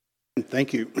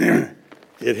Thank you.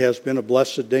 It has been a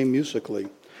blessed day musically.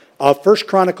 1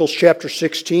 Chronicles chapter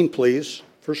 16, please.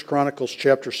 1 Chronicles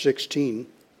chapter 16.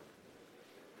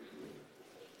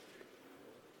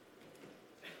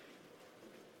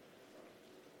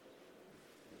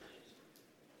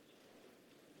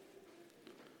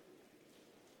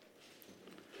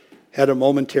 Had a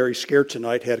momentary scare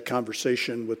tonight, had a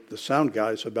conversation with the sound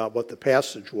guys about what the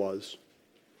passage was.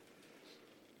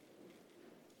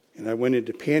 And I went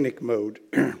into panic mode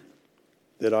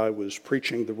that I was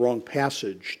preaching the wrong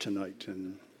passage tonight.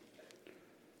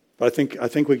 But I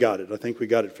think we got it. I think we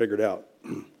got it figured out.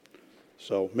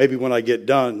 So maybe when I get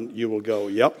done, you will go,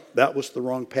 yep, that was the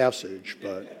wrong passage,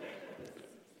 but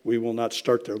we will not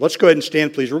start there. Let's go ahead and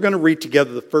stand, please. We're going to read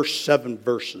together the first 7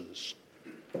 verses.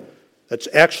 That's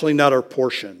actually not our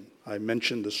portion. I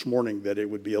mentioned this morning that it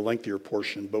would be a lengthier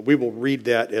portion, but we will read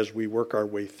that as we work our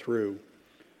way through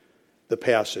the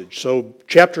passage. So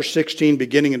chapter 16,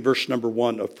 beginning in verse number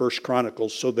 1 of 1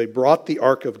 Chronicles. So they brought the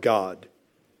ark of God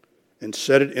and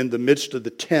set it in the midst of the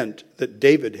tent that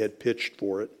David had pitched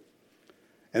for it.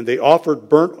 And they offered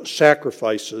burnt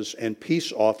sacrifices and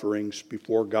peace offerings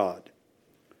before God.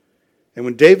 And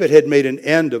when David had made an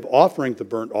end of offering the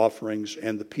burnt offerings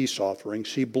and the peace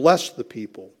offerings, he blessed the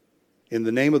people in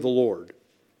the name of the Lord.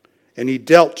 And he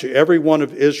dealt to every one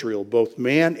of Israel, both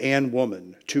man and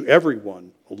woman, to every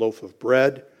one a loaf of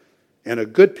bread and a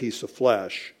good piece of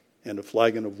flesh and a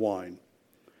flagon of wine.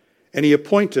 And he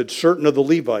appointed certain of the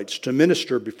Levites to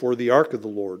minister before the ark of the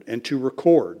Lord and to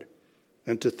record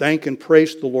and to thank and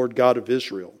praise the Lord God of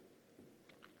Israel.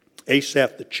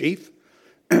 Asaph the chief,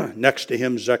 next to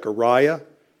him Zechariah,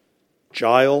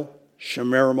 Jael,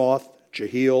 Shemiramoth,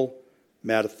 Jehiel,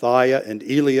 Mattathiah, and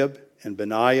Eliab, and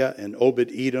Benaiah, and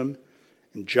Obed-Edom,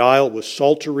 and Jael with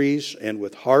psalteries and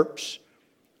with harps.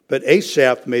 But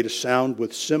Asaph made a sound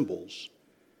with cymbals.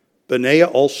 Benaiah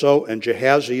also and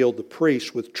Jehaziel the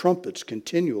priest with trumpets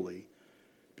continually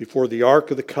before the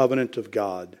ark of the covenant of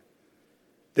God.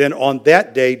 Then on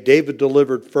that day David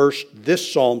delivered first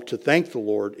this psalm to thank the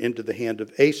Lord into the hand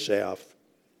of Asaph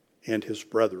and his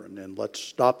brethren. And let's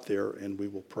stop there and we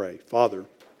will pray. Father,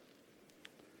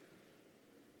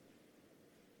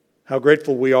 how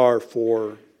grateful we are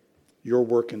for your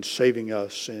work in saving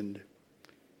us, and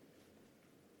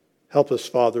help us,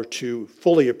 Father, to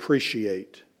fully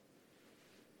appreciate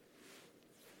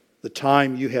the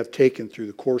time you have taken through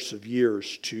the course of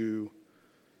years to,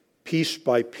 piece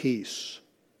by piece,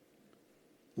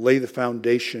 lay the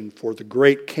foundation for the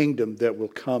great kingdom that will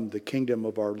come, the kingdom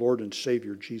of our Lord and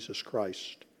Savior, Jesus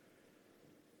Christ.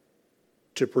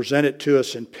 To present it to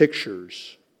us in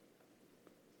pictures,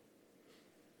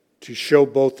 to show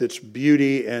both its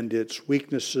beauty and its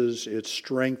weaknesses, its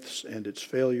strengths and its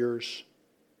failures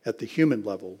at the human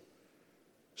level,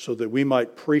 so that we might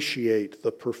appreciate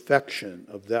the perfection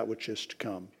of that which is to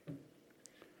come.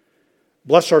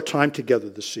 Bless our time together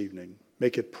this evening.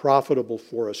 Make it profitable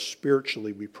for us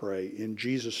spiritually, we pray. In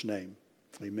Jesus' name,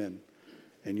 amen.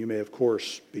 And you may, of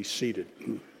course, be seated.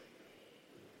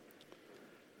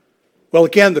 Well,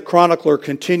 again, the chronicler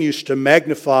continues to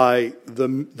magnify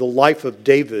the life of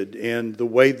David and the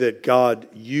way that God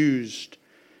used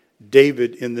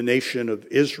David in the nation of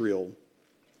Israel,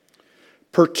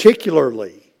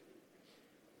 particularly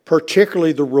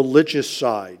the religious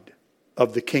side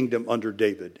of the kingdom under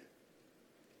David.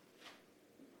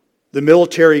 The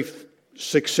military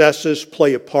successes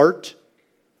play a part,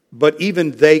 but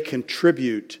even they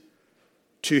contribute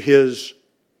to his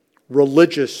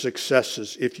religious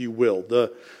successes, if you will.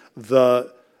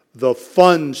 The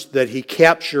funds that he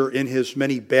captured in his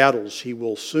many battles, he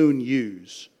will soon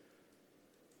use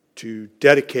to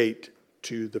dedicate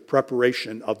to the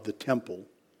preparation of the temple.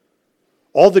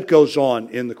 All that goes on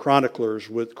in the Chronicles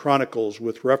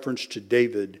with reference to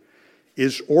David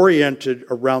is oriented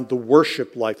around the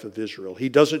worship life of Israel. He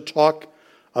doesn't talk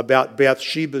about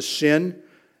Bathsheba's sin,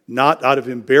 not out of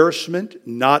embarrassment,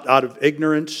 not out of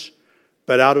ignorance,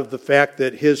 but out of the fact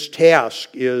that his task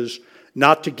is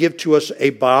not to give to us a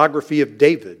biography of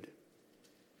David,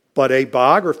 but a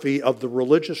biography of the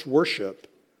religious worship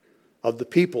of the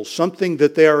people, something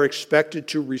that they are expected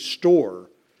to restore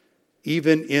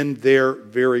even in their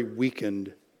very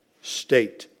weakened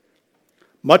state.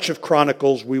 Much of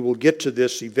Chronicles, we will get to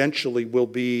this eventually, will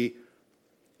be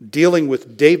dealing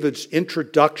with David's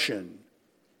introduction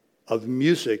of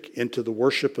music into the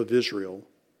worship of Israel.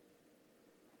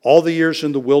 All the years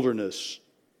in the wilderness,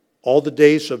 all the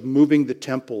days of moving the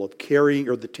temple, of carrying,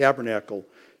 or the tabernacle,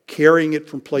 carrying it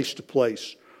from place to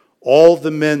place, all the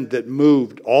men that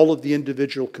moved, all of the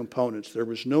individual components, there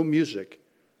was no music.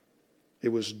 It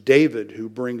was David who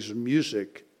brings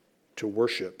music to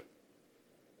worship.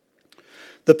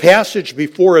 The passage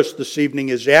before us this evening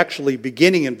is actually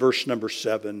beginning in verse number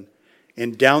 7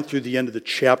 and down through the end of the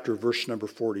chapter, verse number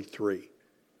 43.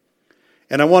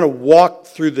 And I want to walk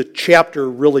through the chapter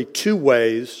really two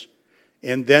ways,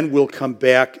 and then we'll come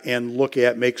back and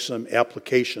make some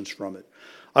applications from it.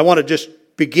 I want to just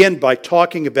begin by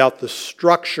talking about the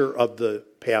structure of the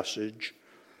passage,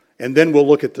 and then we'll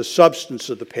look at the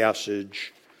substance of the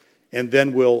passage, and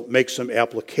then we'll make some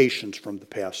applications from the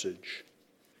passage.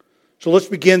 So let's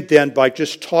begin then by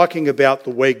just talking about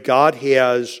the way God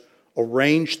has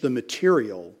arranged the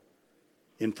material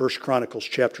in 1 Chronicles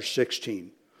chapter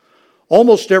 16.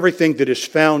 Almost everything that is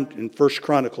found in 1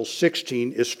 Chronicles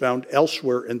 16 is found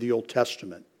elsewhere in the Old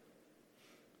Testament.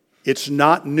 It's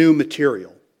not new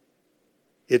material.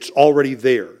 It's already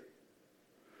there.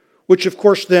 Which, of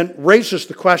course, then raises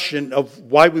the question of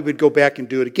why we would go back and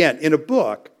do it again. In a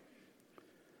book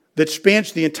that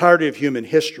spans the entirety of human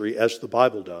history, as the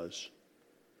Bible does,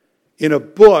 in a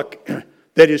book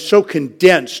that is so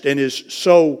condensed and is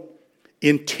so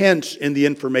intense in the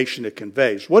information it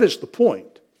conveys, what is the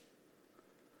point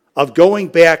of going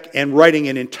back and writing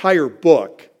an entire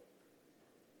book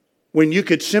when you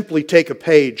could simply take a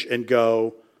page and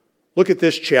go, look at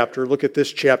this chapter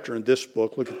in this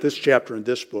book, look at this chapter in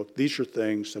this book. These are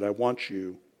things that I want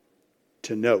you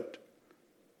to note.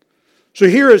 So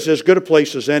here is as good a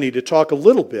place as any to talk a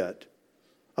little bit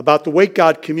about the way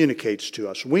God communicates to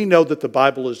us. We know that the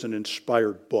Bible is an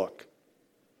inspired book.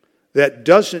 That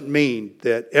doesn't mean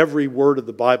that every word of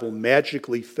the Bible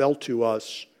magically fell to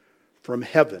us from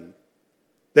heaven.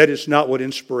 That is not what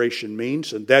inspiration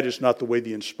means, and that is not the way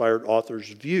the inspired authors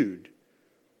viewed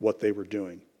what they were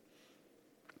doing.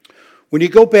 When you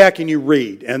go back and you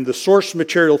read, and the source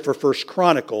material for 1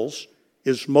 Chronicles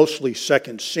is mostly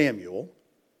 2 Samuel,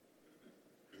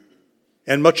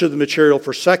 and much of the material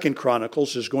for 2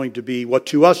 Chronicles is going to be what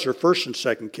to us are 1 and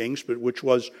 2 Kings, but which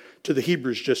was to the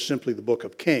Hebrews just simply the book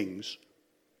of Kings.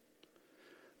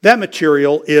 That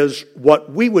material is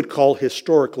what we would call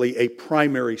historically a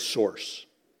primary source.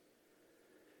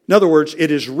 In other words,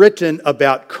 it is written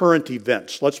about current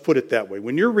events. Let's put it that way.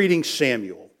 When you're reading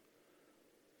Samuel,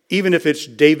 even if it's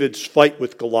David's fight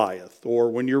with Goliath, or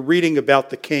when you're reading about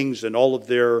the kings and all of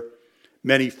their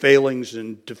many failings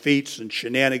and defeats and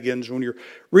shenanigans, when you're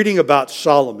reading about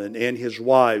Solomon and his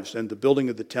wives and the building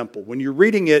of the temple, when you're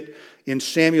reading it in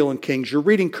Samuel and Kings, you're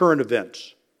reading current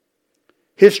events.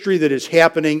 History that is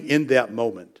happening in that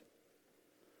moment.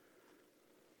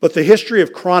 But the history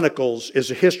of Chronicles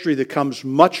is a history that comes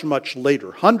much, much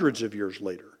later, hundreds of years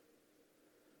later.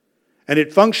 And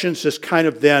it functions as kind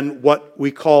of then what we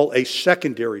call a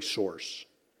secondary source.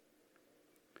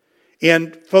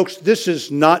 And folks, this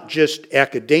is not just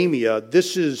academia.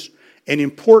 This is an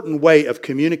important way of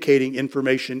communicating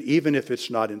information even if it's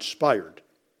not inspired.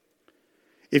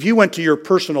 If you went to your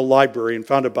personal library and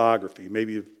found a biography,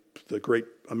 maybe of the great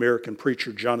American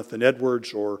preacher Jonathan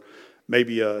Edwards, or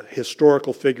maybe a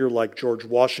historical figure like George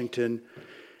Washington,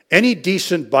 any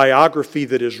decent biography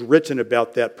that is written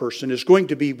about that person is going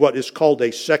to be what is called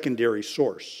a secondary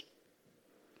source.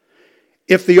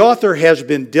 If the author has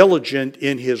been diligent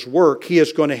in his work, he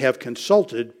is going to have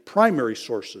consulted primary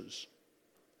sources.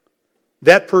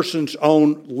 That person's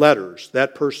own letters,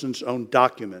 that person's own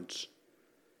documents.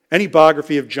 Any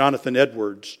biography of Jonathan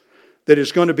Edwards that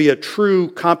is going to be a true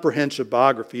comprehensive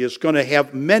biography is going to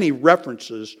have many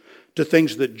references to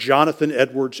things that Jonathan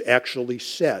Edwards actually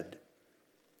said.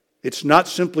 It's not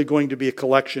simply going to be a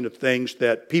collection of things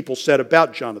that people said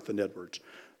about Jonathan Edwards.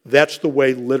 That's the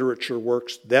way literature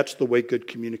works. That's the way good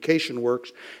communication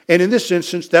works. And in this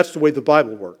instance, that's the way the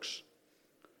Bible works.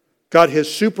 God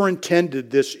has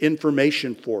superintended this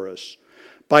information for us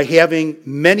by having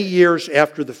many years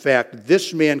after the fact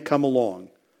this man come along.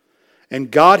 And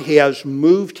God has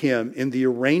moved him in the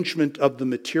arrangement of the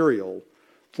material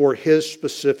for his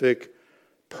specific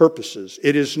purposes.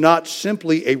 It is not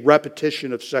simply a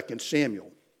repetition of 2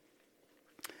 Samuel.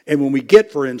 And when we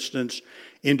get, for instance,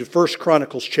 into 1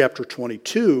 Chronicles chapter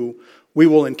 22, we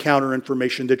will encounter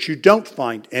information that you don't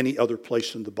find any other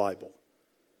place in the Bible.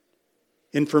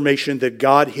 Information that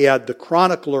God had the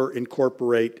chronicler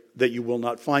incorporate that you will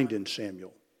not find in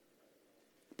Samuel.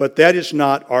 But that is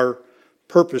not our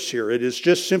purpose here. It is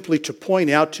just simply to point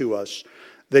out to us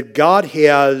that God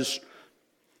has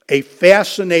a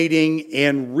fascinating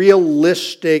and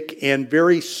realistic and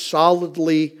very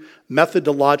solidly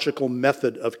methodological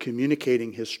method of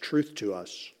communicating His truth to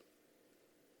us,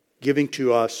 giving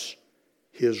to us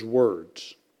His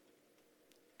words.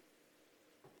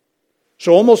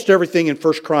 So almost everything in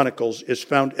 1 Chronicles is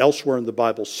found elsewhere in the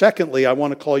Bible. Secondly, I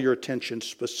want to call your attention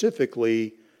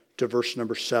specifically to verse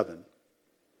number 7.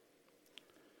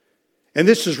 And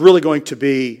this is really going to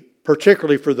be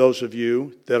particularly for those of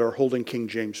you that are holding King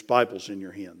James Bibles in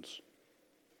your hands.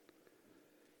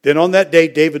 Then on that day,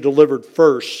 David delivered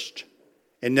first.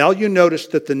 And now you notice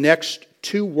that the next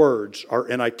two words are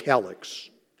in italics.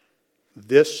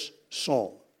 This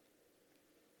psalm.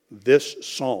 This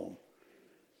psalm.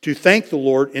 To thank the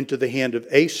Lord into the hand of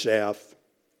Asaph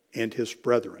and his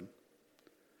brethren.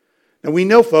 Now we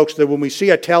know, folks, that when we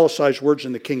see italicized words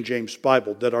in the King James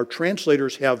Bible, that our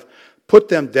translators have put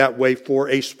them that way for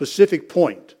a specific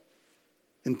point.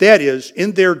 And that is,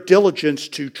 in their diligence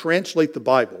to translate the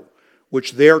Bible,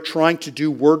 which they're trying to do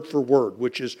word for word,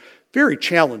 which is very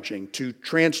challenging to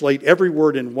translate every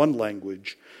word in one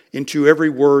language into every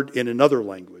word in another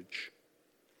language.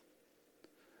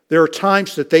 There are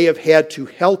times that they have had to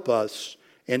help us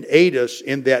and aid us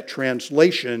in that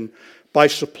translation by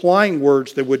supplying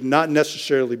words that would not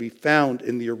necessarily be found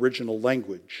in the original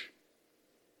language.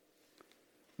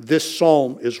 This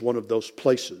psalm is one of those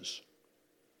places.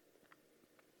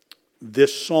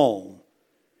 This psalm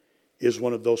is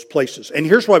one of those places. And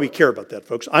here's why we care about that,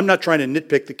 folks. I'm not trying to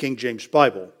nitpick the King James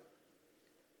Bible.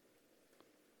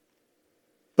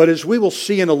 But as we will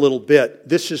see in a little bit,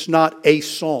 this is not a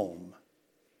psalm.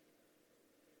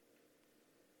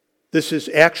 This is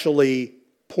actually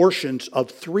portions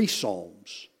of 3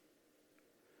 psalms.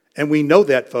 And we know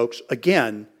that, folks,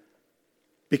 again,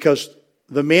 because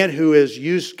the man who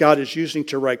God is using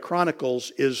to write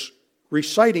Chronicles is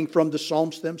reciting from the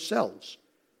psalms themselves.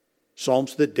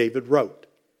 Psalms that David wrote.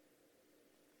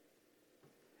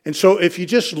 And so if you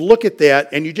just look at that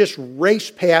and you just race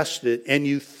past it and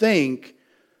you think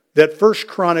that 1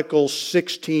 Chronicles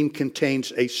 16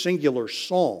 contains a singular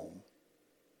psalm,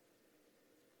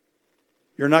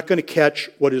 you're not going to catch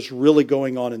what is really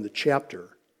going on in the chapter.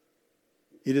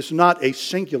 It is not a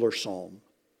singular psalm.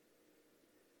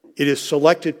 It is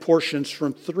selected portions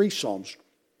from 3 psalms.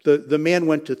 The man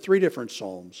went to 3 different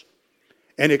psalms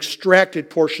and extracted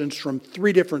portions from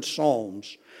 3 different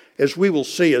psalms, as we will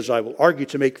see, as I will argue,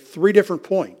 to make 3 different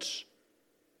points,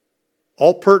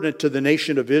 all pertinent to the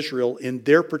nation of Israel in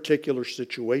their particular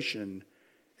situation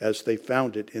as they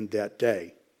found it in that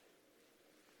day.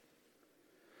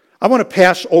 I want to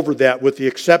pass over that with the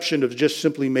exception of just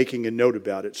simply making a note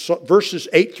about it. So, verses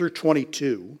 8 through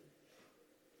 22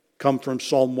 come from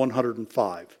Psalm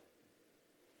 105.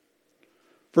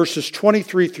 Verses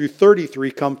 23 through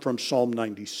 33 come from Psalm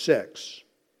 96.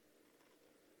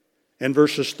 And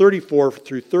verses 34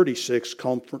 through 36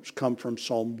 come from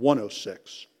Psalm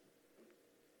 106.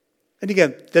 And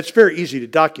again, that's very easy to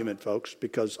document, folks,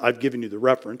 because I've given you the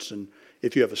reference, and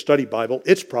if you have a study Bible,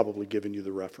 it's probably given you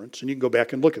the reference, and you can go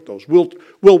back and look at those. We'll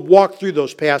walk through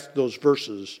those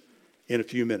verses in a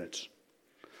few minutes.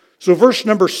 So verse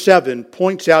number 7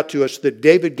 points out to us that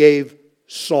David gave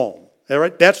psalm. All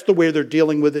right? That's the way they're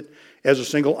dealing with it as a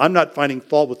single. I'm not finding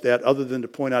fault with that other than to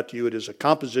point out to you it is a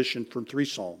composition from 3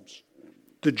 psalms.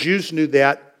 The Jews knew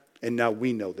that, and now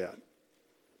we know that.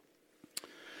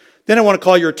 Then I want to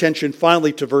call your attention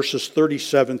finally to verses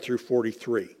 37 through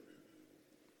 43.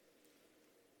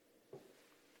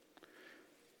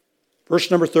 Verse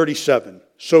number 37.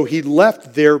 So he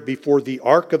left there before the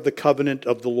ark of the covenant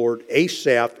of the Lord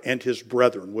Asaph and his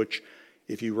brethren, which,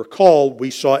 if you recall, we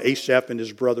saw Asaph and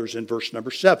his brothers in verse number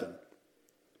 7.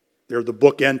 They're the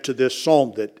bookend to this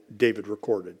psalm that David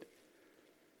recorded.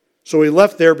 So he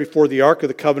left there before the ark of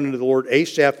the covenant of the Lord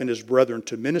Asaph and his brethren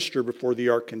to minister before the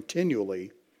ark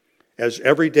continually, as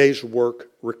every day's work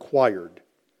required.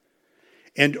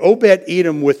 And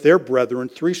Obed-Edom with their brethren,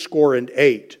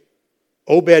 68,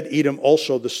 Obed-Edom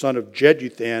also the son of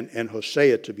Jeduthun and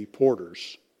Hosea to be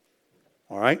porters.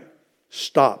 All right?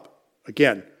 Stop.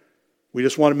 Again, we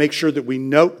just want to make sure that we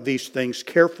note these things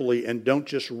carefully and don't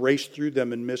just race through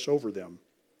them and miss over them.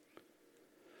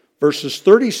 Verses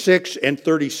 36 and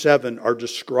 37 are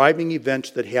describing events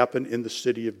that happen in the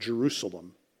city of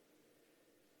Jerusalem.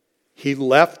 He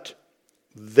left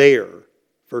there,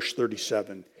 verse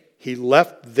 37. He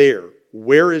left there.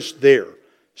 Where is there?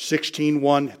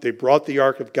 16:1, they brought the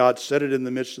ark of God, set it in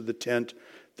the midst of the tent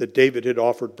that David had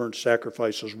offered burnt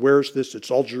sacrifices. Where is this?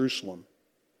 It's all Jerusalem.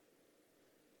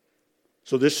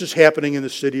 So this is happening in the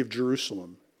city of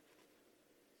Jerusalem.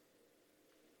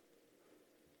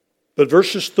 But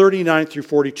verses 39 through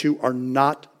 42 are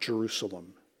not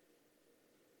Jerusalem.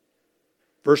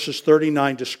 Verses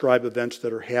 39 describe events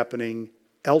that are happening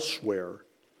elsewhere.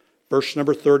 Verse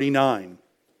number 39.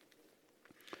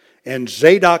 And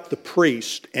Zadok the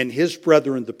priest and his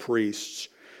brethren the priests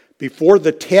before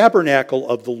the tabernacle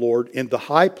of the Lord in the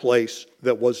high place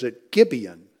that was at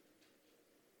Gibeon.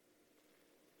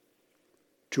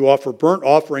 to offer burnt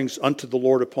offerings unto the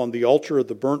Lord upon the altar of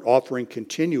the burnt offering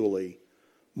continually,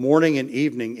 morning and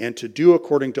evening, and to do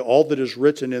according to all that is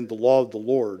written in the law of the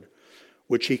Lord,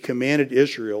 which he commanded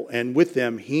Israel, and with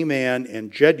them Heman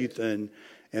and Jeduthun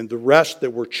and the rest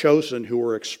that were chosen, who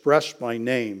were expressed by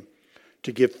name,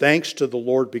 to give thanks to the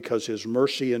Lord because his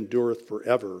mercy endureth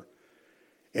forever.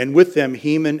 And with them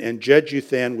Heman and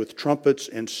Jeduthun with trumpets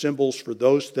and cymbals for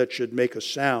those that should make a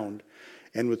sound,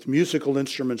 and with musical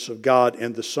instruments of God,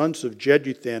 and the sons of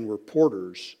Jeduthun were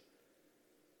porters.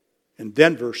 And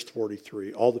then verse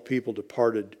 43, all the people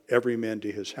departed, every man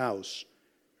to his house,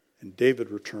 and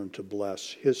David returned to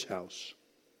bless his house.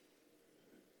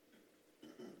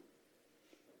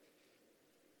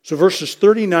 So verses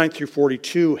 39 through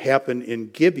 42 happen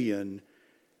in Gibeon,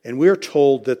 and we are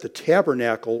told that the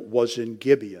tabernacle was in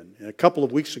Gibeon. And a couple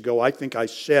of weeks ago, I think I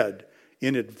said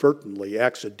inadvertently,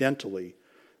 accidentally,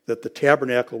 that the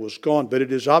tabernacle was gone, but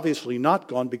it is obviously not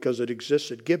gone because it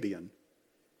exists at Gibeon.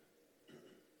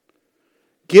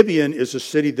 Gibeon is a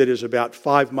city that is about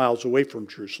 5 miles away from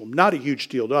Jerusalem. Not a huge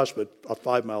deal to us, but a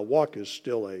 5-mile walk is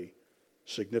still a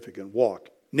significant walk.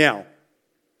 Now,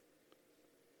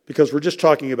 because we're just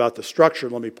talking about the structure,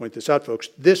 let me point this out, folks.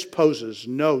 This poses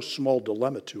no small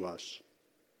dilemma to us.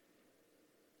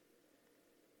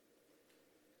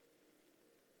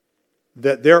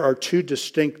 That there are two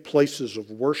distinct places of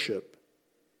worship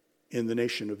in the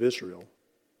nation of Israel.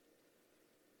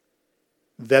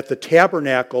 That the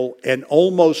tabernacle and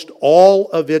almost all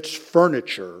of its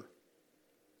furniture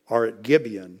are at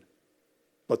Gibeon,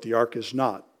 but the ark is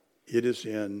not. It is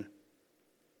in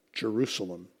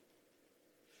Jerusalem.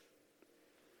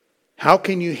 How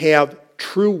can you have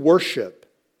true worship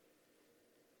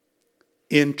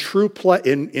in two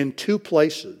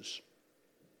places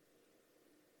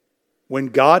when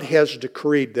God has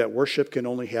decreed that worship can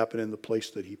only happen in the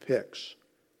place that he picks?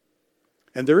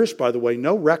 And there is, by the way,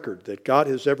 no record that God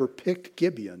has ever picked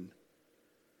Gibeon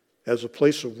as a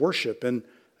place of worship. And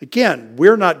again,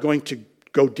 we're not going to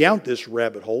go down this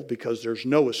rabbit hole because there's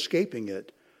no escaping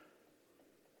it.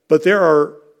 But there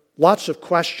are lots of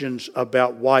questions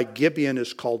about why Gibeon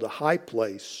is called a high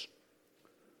place,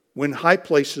 when high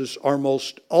places are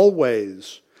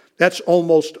that's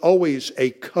almost always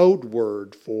a code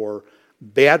word for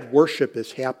bad worship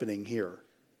is happening here.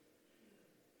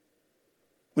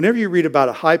 Whenever you read about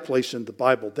a high place in the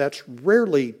Bible, that's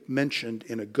rarely mentioned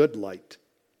in a good light.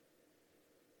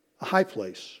 A high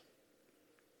place.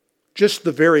 Just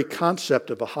the very concept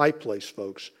of a high place,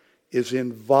 folks, is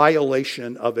in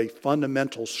violation of a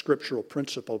fundamental scriptural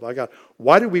principle by God.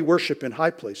 Why do we worship in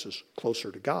high places?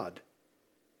 Closer to God.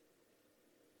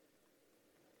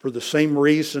 For the same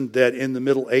reason that in the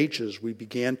Middle Ages we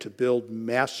began to build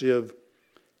massive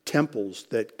temples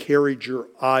that carried your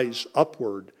eyes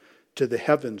upward to the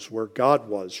heavens where God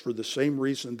was. For the same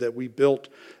reason that we built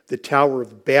the Tower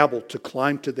of Babel to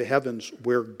climb to the heavens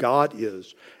where God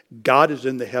is. God is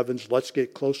in the heavens. Let's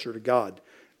get closer to God.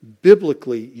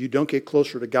 Biblically, you don't get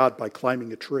closer to God by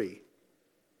climbing a tree.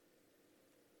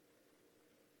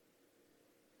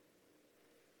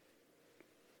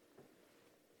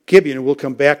 Gibeon, and we'll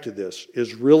come back to this,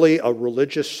 is really a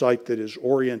religious site that is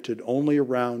oriented only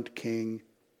around King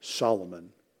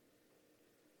Solomon.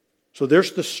 So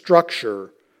there's the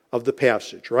structure of the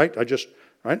passage, right? I just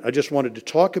wanted to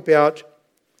talk about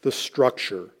the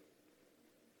structure.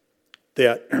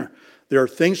 That there are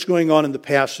things going on in the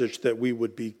passage that we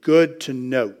would be good to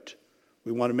note.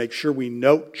 We want to make sure we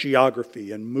note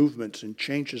geography and movements and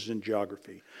changes in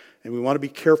geography. And we want to be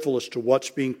careful as to what's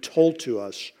being told to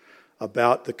us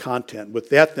about the content. With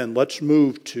that, then, let's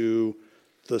move to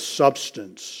the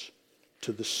substance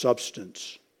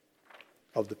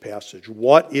of the passage.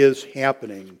 What is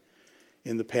happening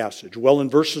in the passage? Well, in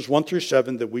verses 1 through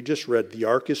 7 that we just read, the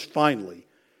ark is finally,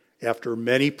 after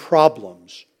many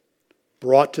problems,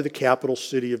 brought to the capital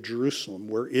city of Jerusalem,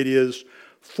 where it is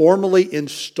formally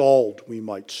installed, we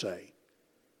might say.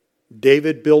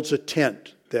 David builds a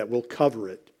tent that will cover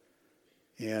it,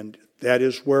 and that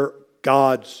is where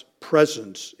God's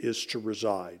presence is to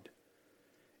reside.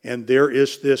 And there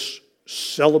is this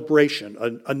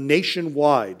celebration, a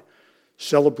nationwide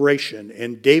celebration,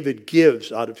 and David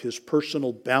gives out of his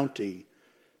personal bounty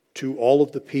to all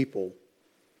of the people.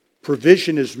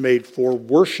 Provision is made for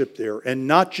worship there, and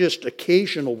not just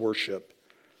occasional worship,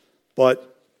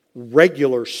 but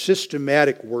regular,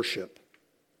 systematic worship.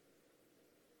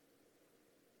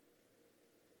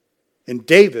 And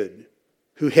David,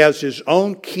 who has his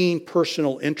own keen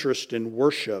personal interest in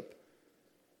worship,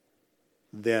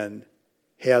 then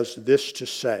has this to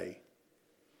say.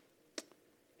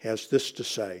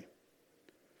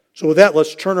 So with that,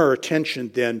 let's turn our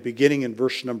attention then, beginning in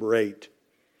verse number 8.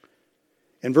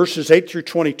 And verses 8 through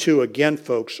 22, again,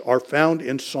 folks, are found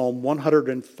in Psalm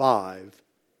 105,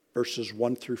 verses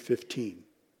 1 through 15.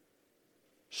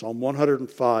 Psalm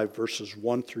 105, verses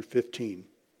 1 through 15.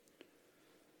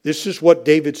 This is what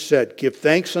David said: "Give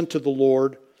thanks unto the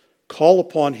Lord, call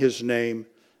upon his name,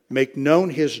 make known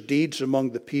his deeds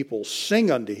among the people, sing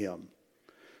unto him,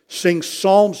 sing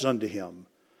psalms unto him,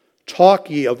 talk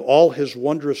ye of all his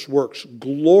wondrous works,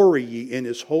 glory ye in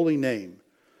his holy name.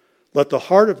 Let the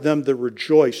heart of them that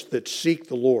rejoice that seek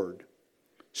the Lord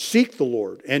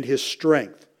and his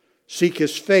strength, seek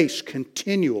his face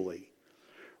continually.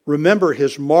 Remember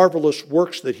his marvelous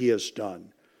works that he has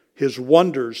done, his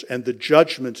wonders and the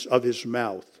judgments of his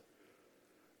mouth.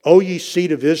 O ye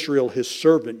seed of Israel, his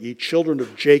servant, ye children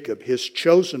of Jacob, his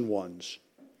chosen ones.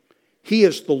 He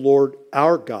is the Lord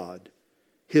our God.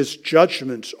 His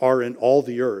judgments are in all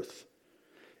the earth.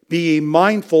 Be ye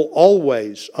mindful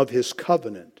always of his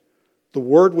covenant, the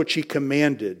word which he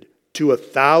commanded to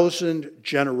 1,000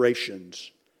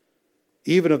 generations,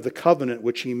 even of the covenant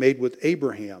which he made with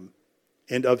Abraham,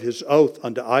 and of his oath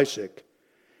unto Isaac,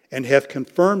 and hath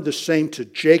confirmed the same to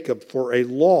Jacob for a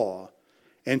law,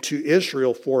 and to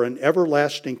Israel for an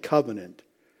everlasting covenant,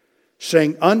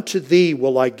 saying, Unto thee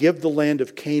will I give the land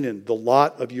of Canaan, the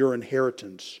lot of your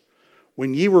inheritance,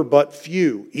 when ye were but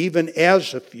few, even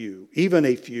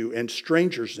a few, and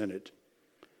strangers in it.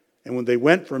 And when they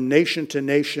went from nation to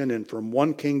nation, and from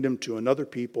one kingdom to another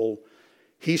people,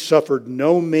 he suffered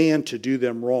no man to do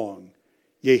them wrong.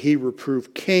 Yea, he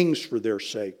reproved kings for their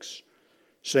sakes,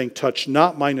 saying, Touch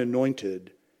not mine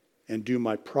anointed, and do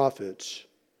my prophets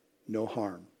no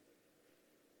harm."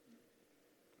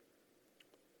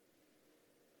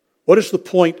 What is the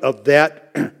point of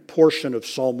that portion of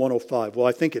Psalm 105? Well,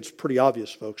 I think it's pretty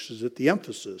obvious, folks, is that the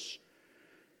emphasis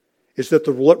is that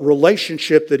the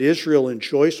relationship that Israel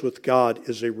enjoys with God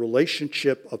is a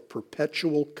relationship of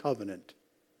perpetual covenant.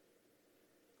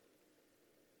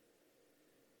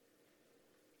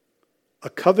 A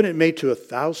covenant made to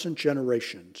 1,000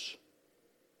 generations.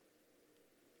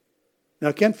 Now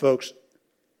again, folks,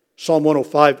 Psalm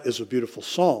 105 is a beautiful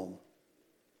psalm.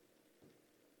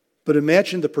 But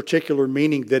imagine the particular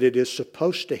meaning that it is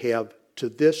supposed to have to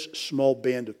this small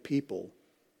band of people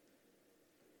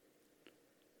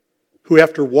who,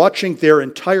 after watching their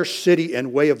entire city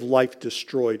and way of life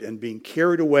destroyed and being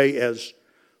carried away as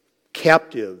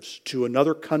captives to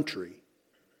another country,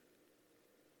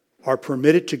 are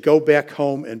permitted to go back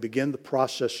home and begin the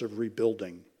process of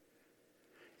rebuilding.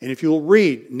 And if you'll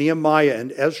read Nehemiah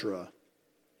and Ezra,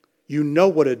 you know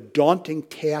what a daunting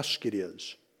task it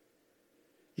is.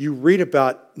 You read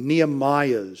about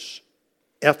Nehemiah's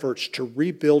efforts to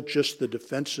rebuild just the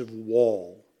defensive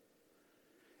wall.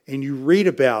 And you read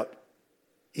about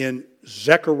in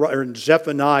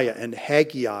Zephaniah and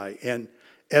Haggai and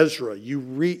Ezra, you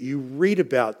read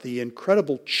about the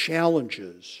incredible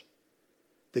challenges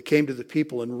that came to the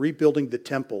people in rebuilding the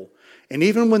temple. And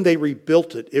even when they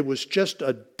rebuilt it, it was just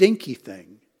a dinky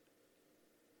thing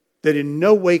that in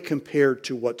no way compared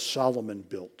to what Solomon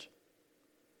built.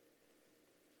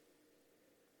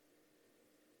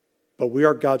 But we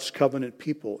are God's covenant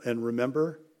people. And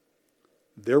remember,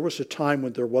 there was a time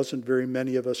when there wasn't very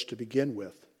many of us to begin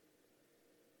with.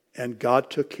 And God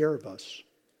took care of us.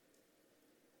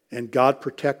 And God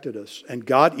protected us. And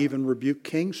God even rebuked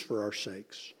kings for our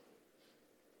sakes.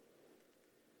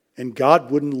 And God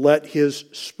wouldn't let his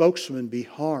spokesman be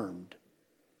harmed.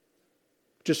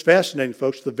 Just fascinating,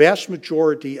 folks. The vast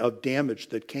majority of damage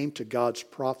that came to God's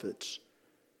prophets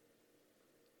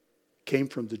came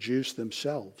from the Jews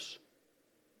themselves,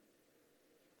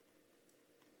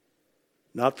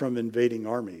 not from invading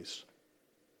armies.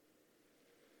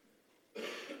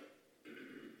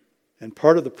 And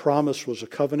part of the promise was a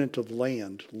covenant of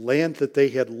land that they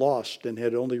had lost and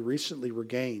had only recently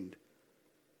regained.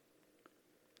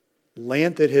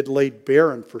 Land that had laid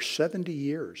barren for 70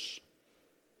 years.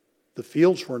 The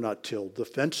fields were not tilled, the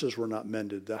fences were not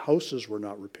mended, the houses were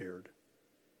not repaired.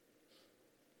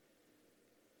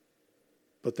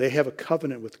 But they have a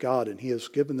covenant with God, and he has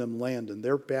given them land, and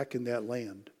they're back in that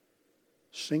land.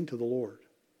 Sing to the Lord.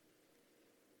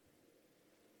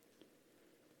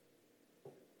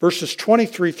 Verses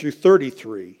 23 through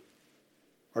 33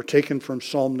 are taken from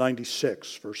Psalm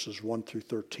 96, verses 1 through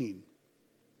 13.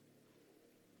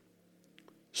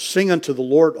 Sing unto the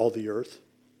Lord, all the earth.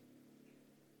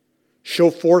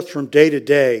 Show forth from day to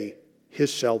day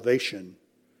his salvation.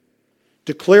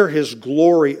 Declare his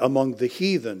glory among the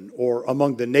heathen, or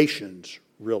among the nations,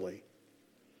 really.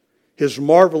 His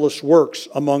marvelous works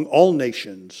among all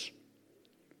nations.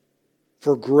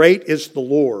 For great is the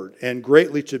Lord, and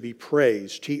greatly to be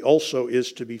praised. He also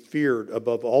is to be feared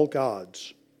above all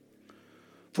gods.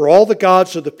 For all the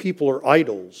gods of the people are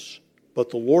idols, but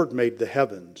the Lord made the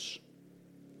heavens.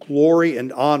 Glory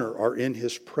and honor are in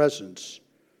his presence.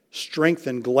 Strength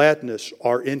and gladness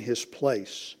are in his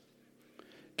place.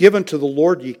 Give unto the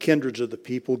Lord, ye kindreds of the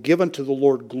people. Give unto the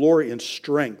Lord glory and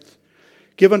strength.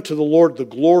 Give unto the Lord the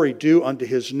glory due unto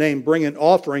his name. Bring an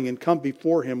offering and come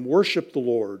before him. Worship the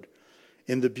Lord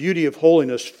in the beauty of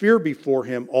holiness. Fear before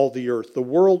him all the earth. The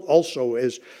world also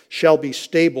shall be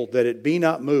stable, that it be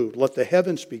not moved. Let the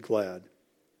heavens be glad.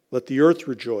 Let the earth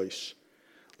rejoice.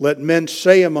 Let men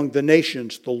say among the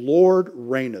nations, the Lord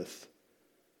reigneth.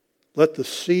 Let the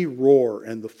sea roar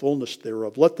and the fullness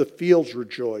thereof. Let the fields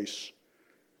rejoice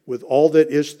with all that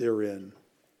is therein.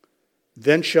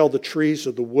 Then shall the trees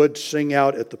of the wood sing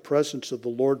out at the presence of the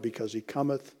Lord, because he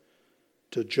cometh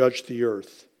to judge the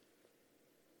earth.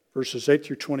 Verses 8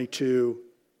 through 22,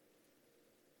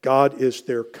 God is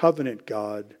their covenant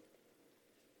God.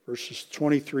 Verses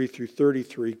 23 through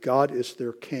 33, God is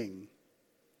their king.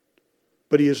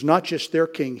 But he is not just their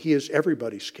king, he is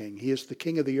everybody's king. He is the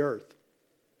king of the earth.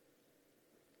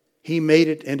 He made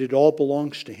it, and it all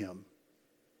belongs to him.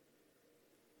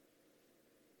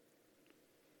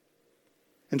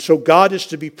 And so God is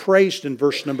to be praised in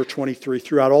verse number 23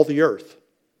 throughout all the earth.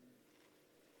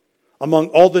 Among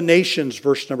all the nations,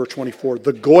 verse number 24,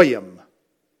 the Goyim,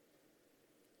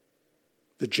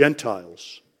 the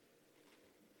Gentiles.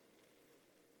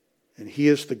 And he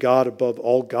is the God above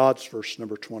all gods, verse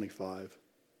number 25.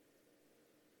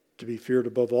 To be feared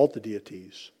above all the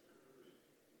deities.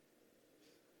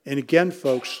 And again,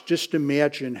 folks, just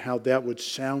imagine how that would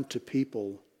sound to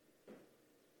people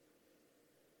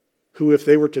who, if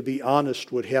they were to be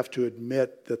honest, would have to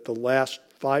admit that the last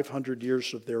 500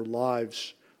 years of their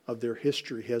lives, of their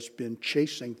history, has been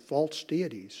chasing false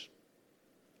deities.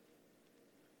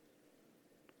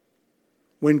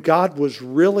 When God was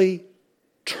really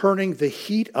turning the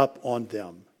heat up on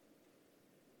them,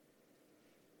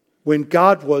 when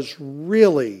God was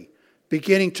really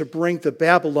beginning to bring the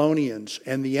Babylonians,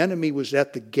 and the enemy was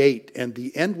at the gate, and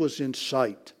the end was in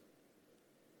sight,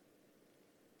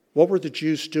 what were the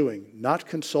Jews doing? Not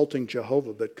consulting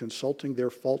Jehovah, but consulting their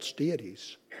false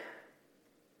deities.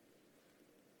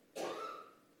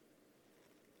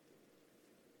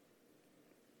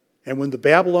 And when the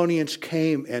Babylonians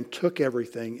came and took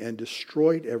everything and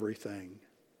destroyed everything,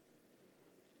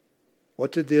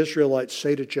 what did the Israelites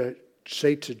say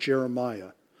to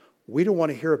Jeremiah? We don't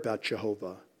want to hear about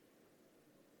Jehovah.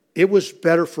 It was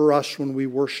better for us when we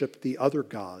worshiped the other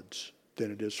gods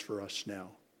than it is for us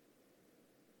now.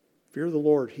 Fear the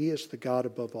Lord. He is the God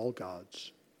above all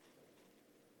gods.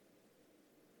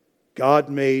 God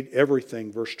made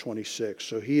everything, verse 26.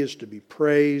 So he is to be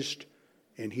praised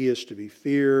and he is to be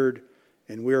feared,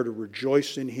 and we are to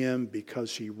rejoice in him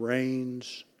because he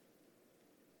reigns.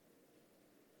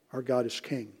 Our God is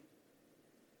king.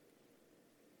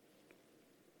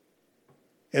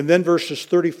 And then verses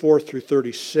 34 through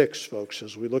 36, folks,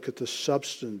 as we look at the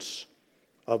substance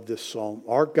of this psalm,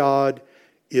 our God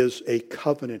is a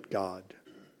covenant God.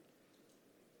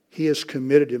 He has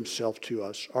committed himself to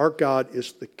us. Our God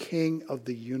is the King of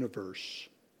the universe.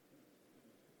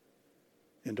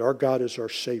 And our God is our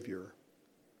Savior.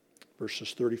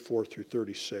 Verses 34 through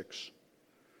 36.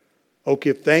 Oh,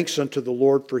 give thanks unto the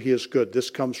Lord, for he is good.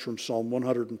 This comes from Psalm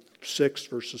 106,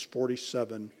 verses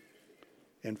 47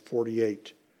 and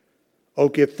 48. Oh,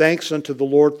 give thanks unto the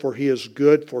Lord, for he is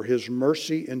good, for his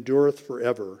mercy endureth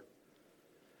forever.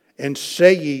 And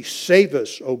say ye, save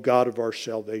us, O God of our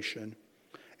salvation,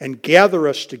 and gather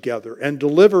us together, and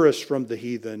deliver us from the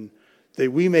heathen,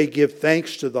 that we may give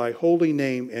thanks to thy holy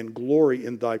name and glory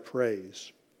in thy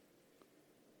praise.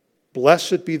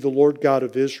 Blessed be the Lord God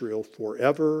of Israel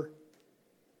forever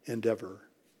and ever.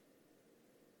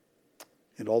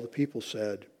 And all the people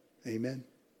said, Amen.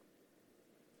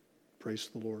 Praise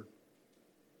the Lord.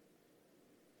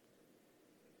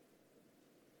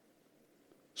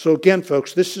 So again,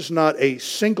 folks, this is not a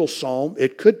single psalm.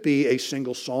 It could be a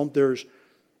single psalm. There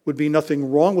would be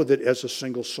nothing wrong with it as a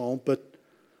single psalm, but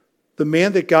the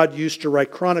man that God used to write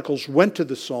Chronicles went to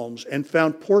the Psalms and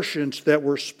found portions that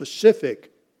were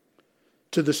specific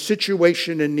to the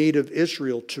situation and need of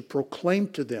Israel to proclaim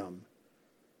to them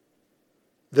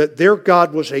that their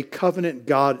God was a covenant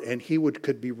God and he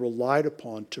could be relied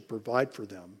upon to provide for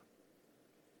them.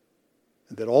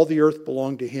 And that all the earth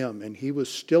belonged to him, and he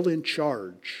was still in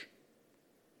charge,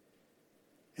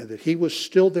 and that he was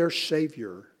still their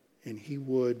Savior, and he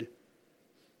would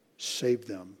save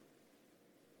them.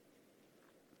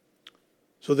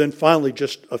 So then finally,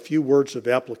 just a few words of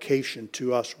application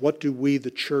to us. What do we,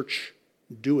 the church,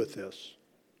 do with this?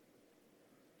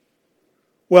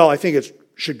 Well, I think it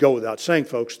should go without saying,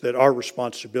 folks, that our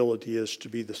responsibility is to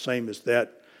be the same as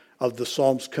that of the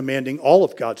Psalms commanding all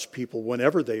of God's people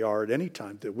whenever they are at any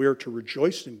time, that we are to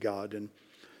rejoice in God and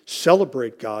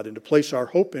celebrate God and to place our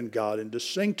hope in God and to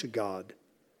sing to God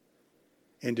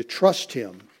and to trust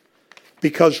Him,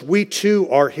 because we too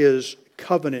are His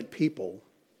covenant people.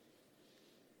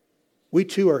 We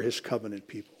too are His covenant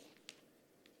people.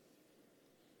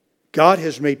 God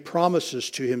has made promises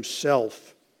to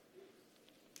Himself,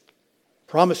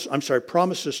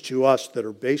 promises to us that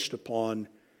are based upon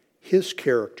His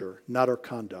character, not our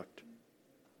conduct.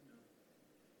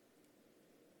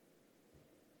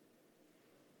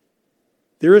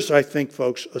 There is, I think,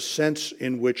 folks, a sense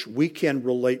in which we can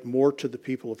relate more to the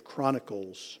people of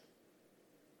Chronicles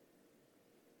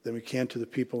than we can to the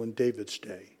people in David's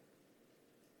day.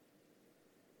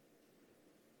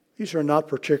 These are not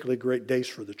particularly great days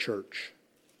for the church.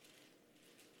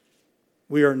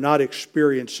 We are not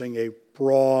experiencing a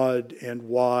broad and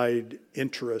wide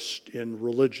interest in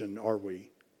religion, are we?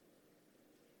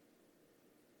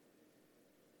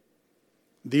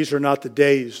 These are not the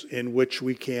days in which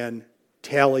we can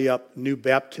tally up new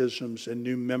baptisms and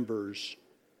new members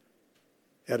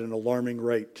at an alarming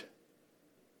rate.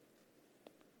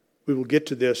 We will get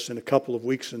to this in a couple of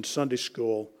weeks in Sunday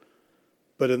school,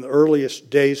 but in the earliest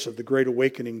days of the Great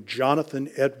Awakening, Jonathan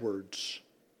Edwards,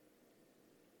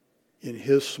 in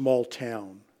his small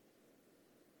town,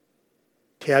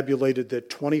 tabulated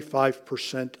that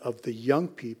 25% of the young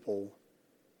people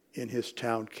in his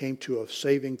town came to a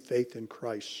saving faith in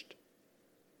Christ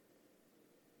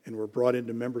and were brought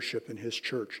into membership in his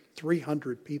church.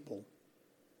 300 people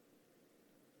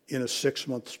in a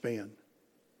 6-month span.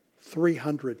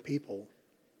 300 people.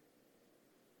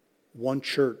 One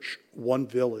church, one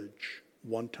village,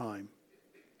 one time.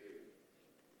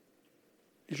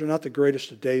 These are not the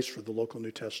greatest of days for the local New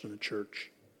Testament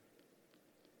church.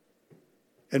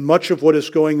 And much of what is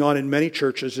going on in many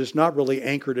churches is not really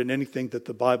anchored in anything that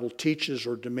the Bible teaches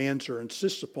or demands or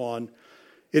insists upon.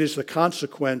 It is the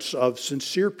consequence of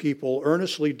sincere people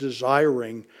earnestly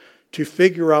desiring to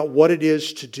figure out what it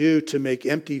is to do to make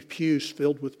empty pews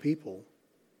filled with people.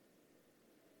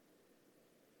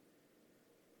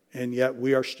 And yet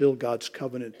we are still God's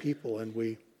covenant people, and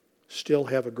we still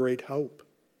have a great hope.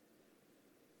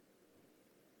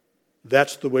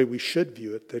 That's the way we should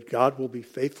view it, that God will be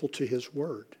faithful to His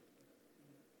word.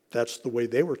 That's the way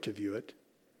they were to view it.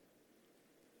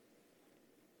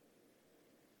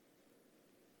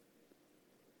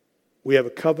 We have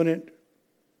a covenant,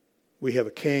 we have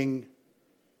a king,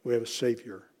 we have a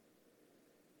Savior.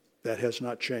 That has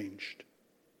not changed.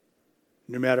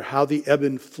 No matter how the ebb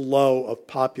and flow of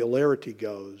popularity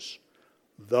goes,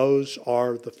 those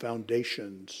are the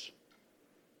foundations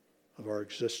of our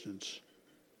existence.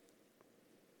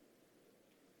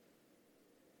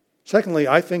 Secondly,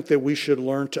 I think that we should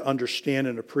learn to understand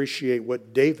and appreciate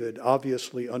what David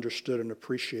obviously understood and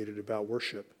appreciated about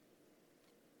worship.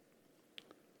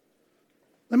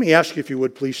 Let me ask you, if you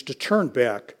would please, to turn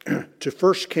back to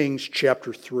 1 Kings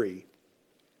chapter 3.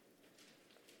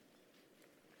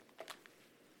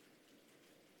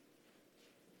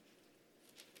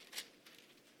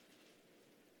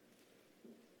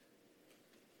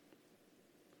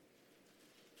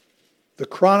 The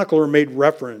chronicler made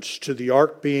reference to the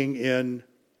ark being in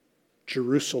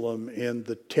Jerusalem and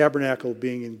the tabernacle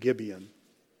being in Gibeon.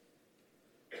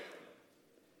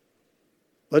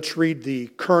 Let's read the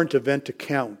current event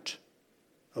account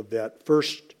of that. 1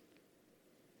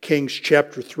 Kings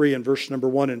chapter 3 and verse number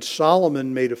 1. And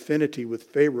Solomon made affinity with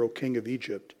Pharaoh, king of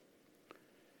Egypt,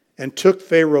 and took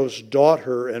Pharaoh's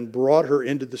daughter and brought her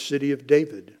into the city of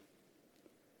David,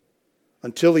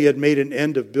 until he had made an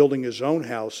end of building his own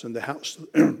house and the house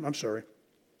and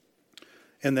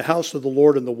the house of the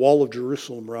Lord and the wall of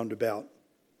Jerusalem round about.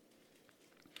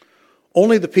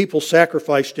 Only the people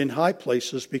sacrificed in high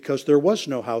places, because there was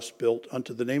no house built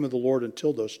unto the name of the Lord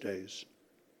until those days.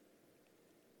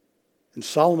 And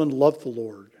Solomon loved the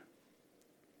Lord,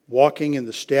 walking in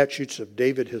the statutes of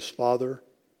David his father.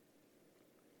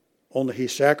 Only he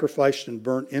sacrificed and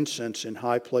burnt incense in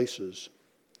high places.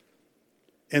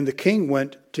 And the king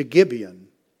went to Gibeon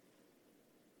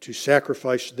to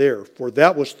sacrifice there, for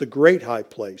that was the great high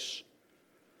place.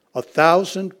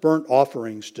 1,000 burnt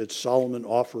offerings did Solomon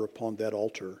offer upon that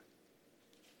altar.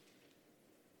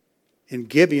 In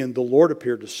Gibeon, the Lord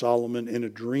appeared to Solomon in a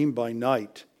dream by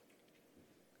night.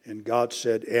 And God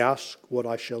said, "Ask what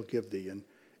I shall give thee." And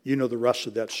you know the rest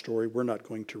of that story. We're not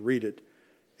going to read it.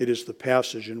 It is the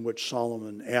passage in which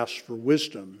Solomon asks for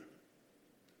wisdom.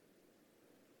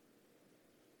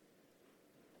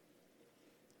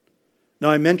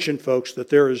 Now, I mentioned, folks, that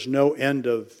there is no end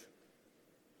of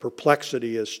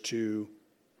perplexity as to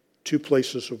two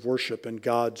places of worship and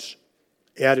God's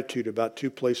attitude about two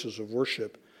places of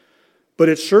worship. But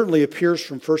it certainly appears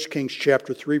from 1 Kings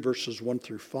chapter 3, verses 1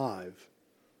 through 5,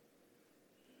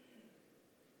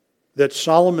 that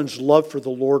Solomon's love for the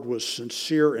Lord was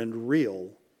sincere and real,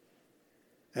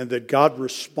 and that God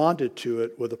responded to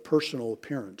it with a personal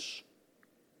appearance.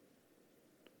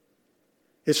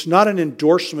 It's not an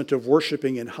endorsement of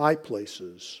worshiping in high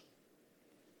places,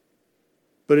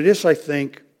 but it is, I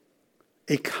think,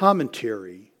 a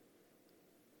commentary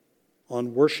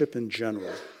on worship in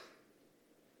general.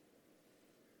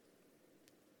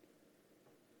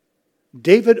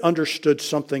 David understood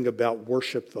something about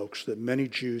worship, folks, that many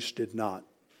Jews did not.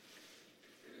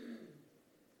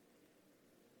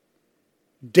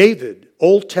 David,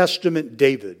 Old Testament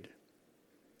David,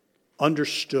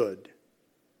 understood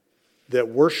that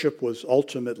worship was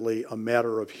ultimately a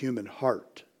matter of human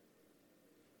heart.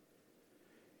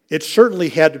 It certainly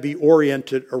had to be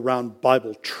oriented around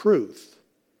Bible truth,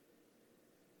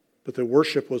 but the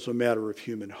worship was a matter of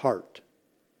human heart.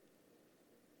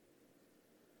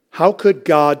 How could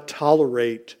God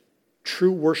tolerate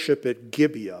true worship at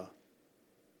Gibeah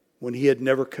when he had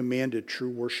never commanded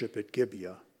true worship at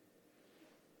Gibeah?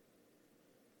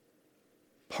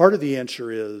 Part of the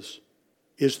answer is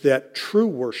that true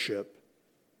worship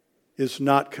is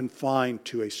not confined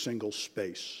to a single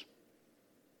space.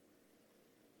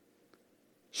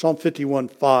 Psalm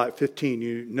 51:15,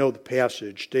 you know the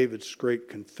passage, David's great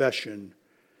confession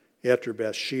after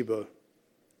Bathsheba.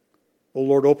 O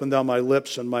Lord, open thou my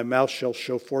lips, and my mouth shall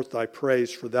show forth thy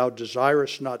praise, for thou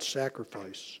desirest not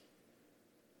sacrifice,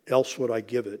 else would I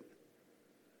give it.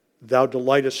 Thou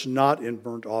delightest not in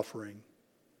burnt offering.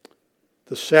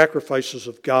 The sacrifices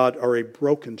of God are a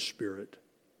broken spirit,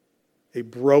 a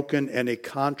broken and a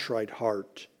contrite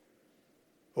heart.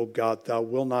 O God, thou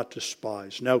wilt not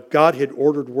despise. Now, God had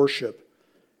ordered worship,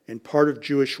 and part of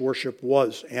Jewish worship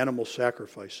was animal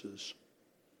sacrifices.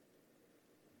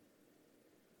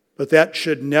 But that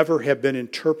should never have been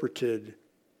interpreted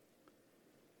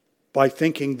by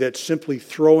thinking that simply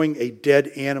throwing a dead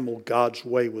animal God's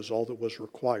way was all that was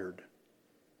required.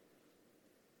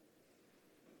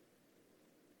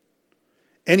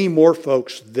 Any more,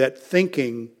 folks, that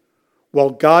thinking, while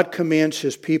God commands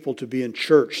his people to be in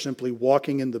church, simply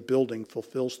walking in the building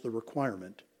fulfills the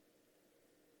requirement.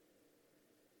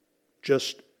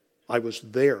 Just, I was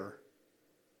there.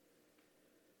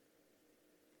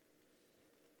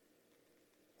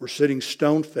 We're sitting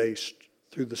stone-faced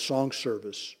through the song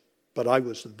service, but I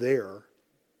was there.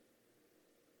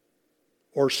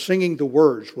 Or singing the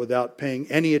words without paying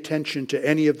any attention to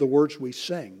any of the words we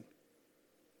sing,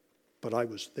 but I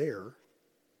was there.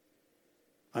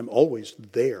 I'm always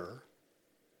there.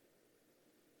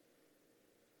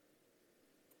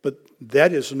 But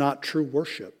that is not true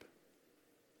worship.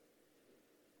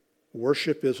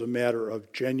 Worship is a matter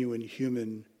of genuine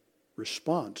human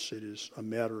response. It is a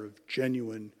matter of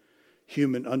genuine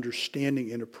human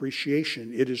understanding and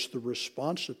appreciation. It is the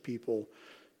response of people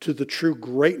to the true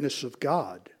greatness of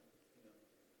God.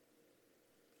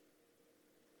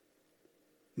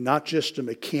 Not just a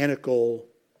mechanical,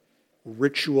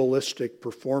 ritualistic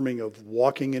performing of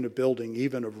walking in a building,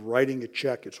 even of writing a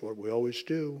check. It's what we always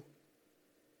do.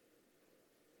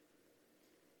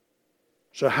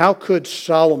 So how could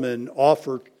Solomon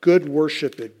offer good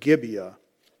worship at Gibeah?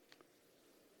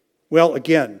 Well,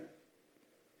 again,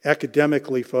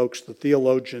 academically, folks, the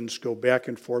theologians go back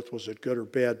and forth, was it good or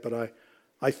bad? But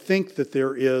I think that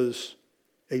there is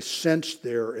a sense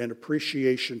there and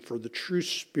appreciation for the true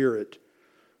spirit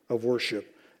of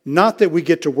worship. Not that we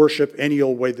get to worship any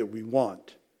old way that we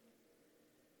want.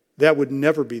 That would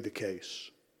never be the case.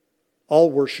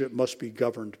 All worship must be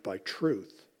governed by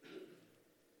truth.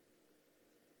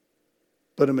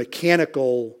 But a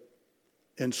mechanical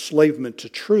enslavement to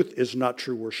truth is not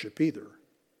true worship either.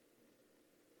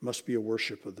 It must be a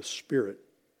worship of the Spirit.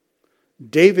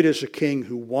 David is a king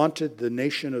who wanted the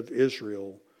nation of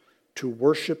Israel to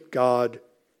worship God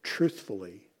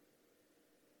truthfully,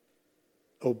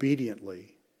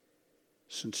 obediently,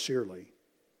 sincerely.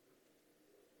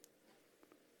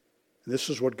 And this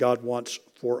is what God wants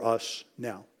for us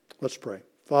now. Let's pray.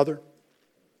 Father,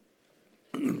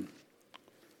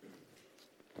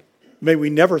 may we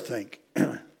never think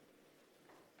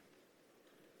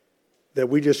that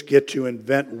we just get to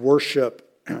invent worship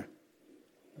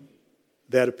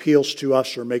that appeals to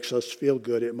us or makes us feel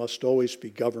good. It must always be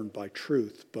governed by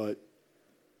truth. But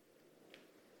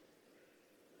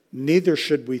Neither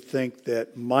should we think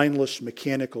that mindless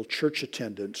mechanical church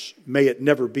attendance, may it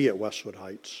never be at Westwood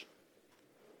Heights.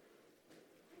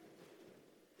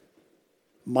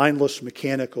 Mindless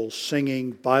mechanical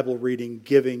singing, Bible reading,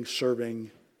 giving,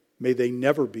 serving, may they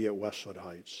never be at Westwood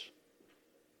Heights.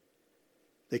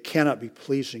 They cannot be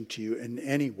pleasing to you in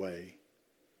any way.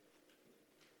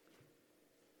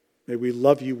 May we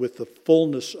love you with the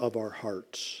fullness of our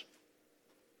hearts,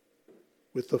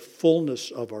 with the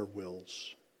fullness of our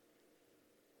wills,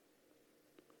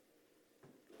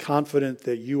 confident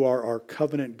that you are our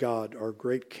covenant God, our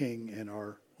great King, and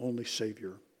our only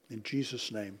Savior. In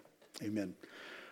Jesus' name, amen.